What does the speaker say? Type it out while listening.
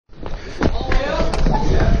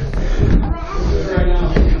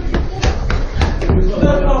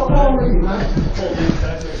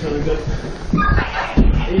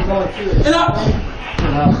And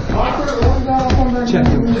check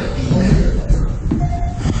him.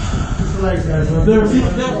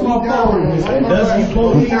 That's my phone.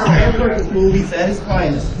 Movies at his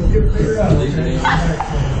finest.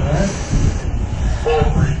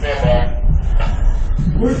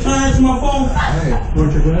 Where's Ty's my phone? Hey,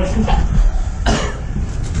 want your glasses?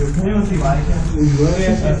 You don't see Body Cam?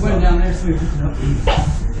 Put it down there, sweet.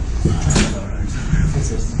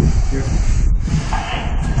 Here.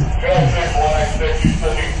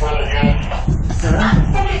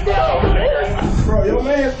 Bro, your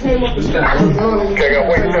man came up the steps.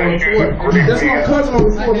 That's my cousin on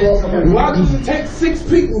the floor, bro. Why does it take 6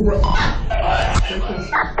 people, bro?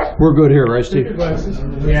 We're good here, right, Steve?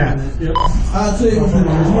 Yeah. I'll tell you.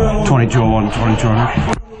 2201,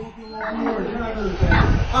 2200.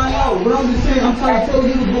 I know, but I'm just saying, I'm trying to tell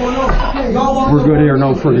you what's going on. We're good here,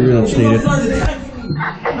 no further units needed. I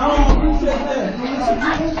don't appreciate that.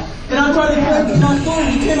 And I'm trying to tell you my story.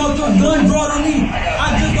 You came out your gun drawn on me.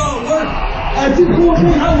 I just got to work. At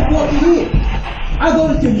 2:14, I was walking in. I go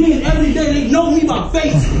to convenience every day. They know me by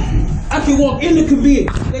face. I can walk in the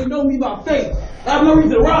convenience. They know me by face. I have no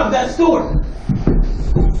reason to rob that store.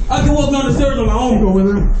 I can walk down the stairs on my own. Go with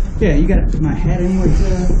him. Yeah, you got my hat anyway, too.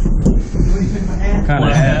 What do you think my hat? Kind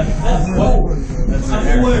of hat. That's a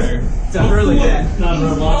hair. It's a really hat. Not a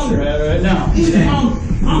real lobster hat, right? No.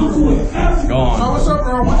 I'm cool. Gone. So what's up,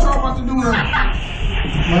 bro? What y'all about to do now?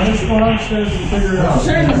 My response says to figure it out.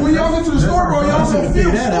 Shane, when y'all get to the store, bro, y'all gonna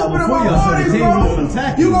feel stupid about all this, bro.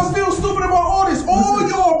 You gonna feel stupid about all this. All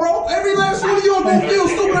y'all, bro. Every last one of y'all gonna feel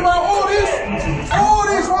stupid about all this. All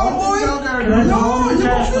this, bro, boy. No, you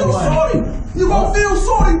gonna feel sorry. You gonna feel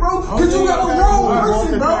sorry, bro, because you got a wrong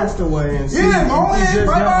person, bro. Yeah, go ahead,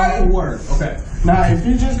 bye-bye. Okay. Now, if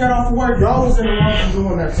you just got off of work, y'all was in the wrong for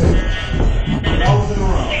doing that too. Y'all was in the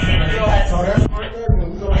wrong. So that's right there. We're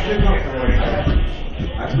gonna pick up there.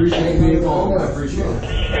 I appreciate being home. I appreciate it.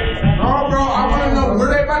 No, bro, I want to know where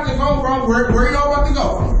they about to go, bro. Where y'all about to go?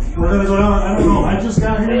 We're gonna go down. I don't know. I just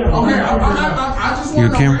got here. Okay, I just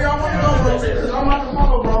want to know where y'all want to go, bro. Because I'm about to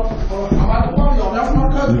follow, bro. I'm about to follow y'all. That's my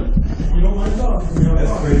cousin. You don't mind talking.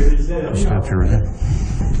 That's crazy. Stop here, right?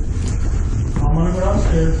 I'm gonna go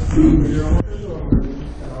downstairs. You're on the door.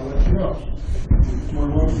 I'll let you go. When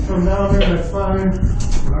you come down there, that's fine. I'm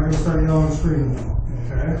not gonna start yelling and screaming.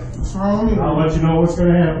 Okay? What's wrong with me? I'll let you know what's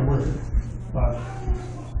gonna happen with it. But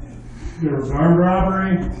there was armed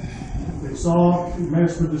robbery. They saw,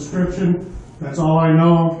 matched the description. That's all I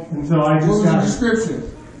know until I just What was got the here. description?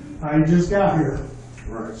 I just got here.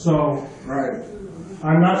 Right. So Right.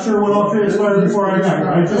 I'm not sure what all transpired before I got here.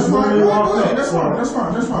 I just literally walked up. That's fine. That's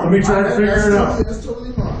fine. That's fine. Let me try to figure it out. That's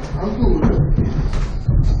totally fine. I'm cool with it.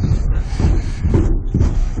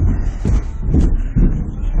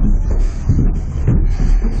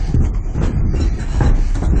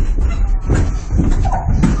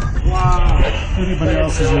 Anybody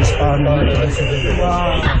else is responding?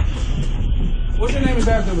 Wow. What's your name and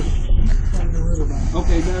badge number?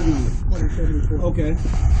 Okay, badge number. Okay.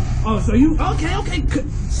 Oh, so you, okay.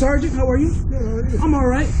 Sergeant, how are you? I'm all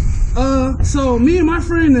right. So me and my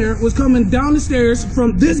friend there was coming down the stairs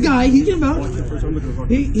from this guy. He can vouch.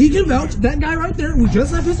 He can vouch. That guy right there. We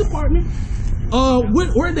just left his apartment.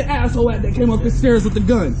 Where'd the asshole at that came up the stairs with the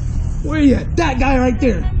gun? Where you at? That guy right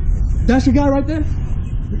there. That's your guy right there?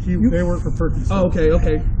 They work for Perkins. Oh,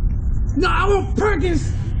 okay. No, I want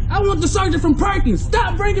Perkins. I want the sergeant from Perkins.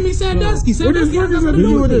 Stop bringing me Sandusky. Sandusky has nothing to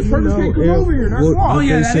do with it. Perkins can't come over here. That's why. Oh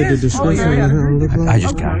yeah, that is. Oh, yeah. I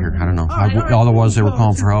just got here. I don't know. All there was, they were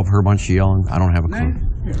calling for help. Heard a bunch of yelling. I don't have a clue.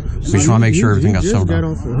 We just want to make sure everything got settled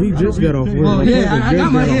out. He just got off work. Oh yeah, I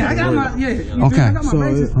got my Okay. I got my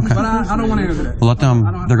bases. Okay. But I don't want to answer that. Well, let them.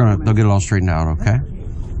 They'll get it all straightened out. Okay.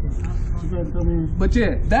 But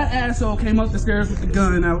yeah, that asshole came up the stairs with the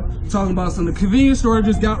gun out, talking about some. The convenience store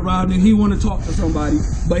just got robbed and he want to talk to somebody.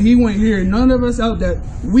 But he went here, none of us out that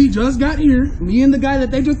we just got here, me and the guy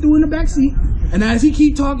that they just threw in the back seat. And as he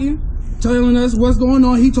keep talking, telling us what's going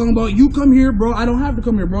on, he talking about, you come here, bro. I don't have to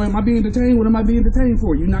come here, bro. Am I being detained? What am I being detained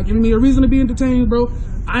for? You're not giving me a reason to be detained, bro.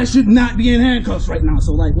 I should not be in handcuffs right now.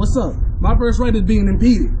 So like, what's up? My first right is being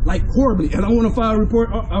impeded, like horribly, and I want to file a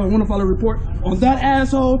report. I want to file a report on that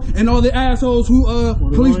asshole and all the assholes who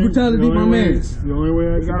police brutality my man. The only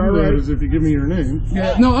way I can do that is if you give me your name.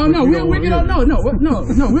 Yeah, no, we'll get out. No, we'll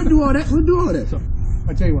do all that. We'll do all that. So,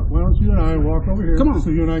 I tell you what, why don't you and I walk over here? Come on.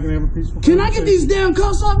 So you and I can have a peaceful Can I get these damn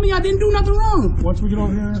cuffs off me? I didn't do nothing wrong. Once we get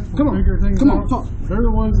over here, we'll Come on. figure things Come on, out. talk. They're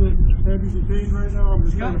the ones that have you detained right now. I'm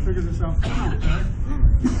just trying to figure this out.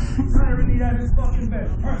 I really need that this fucking bed.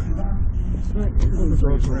 Person, huh?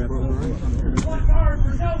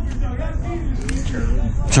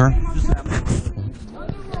 Sir, sir?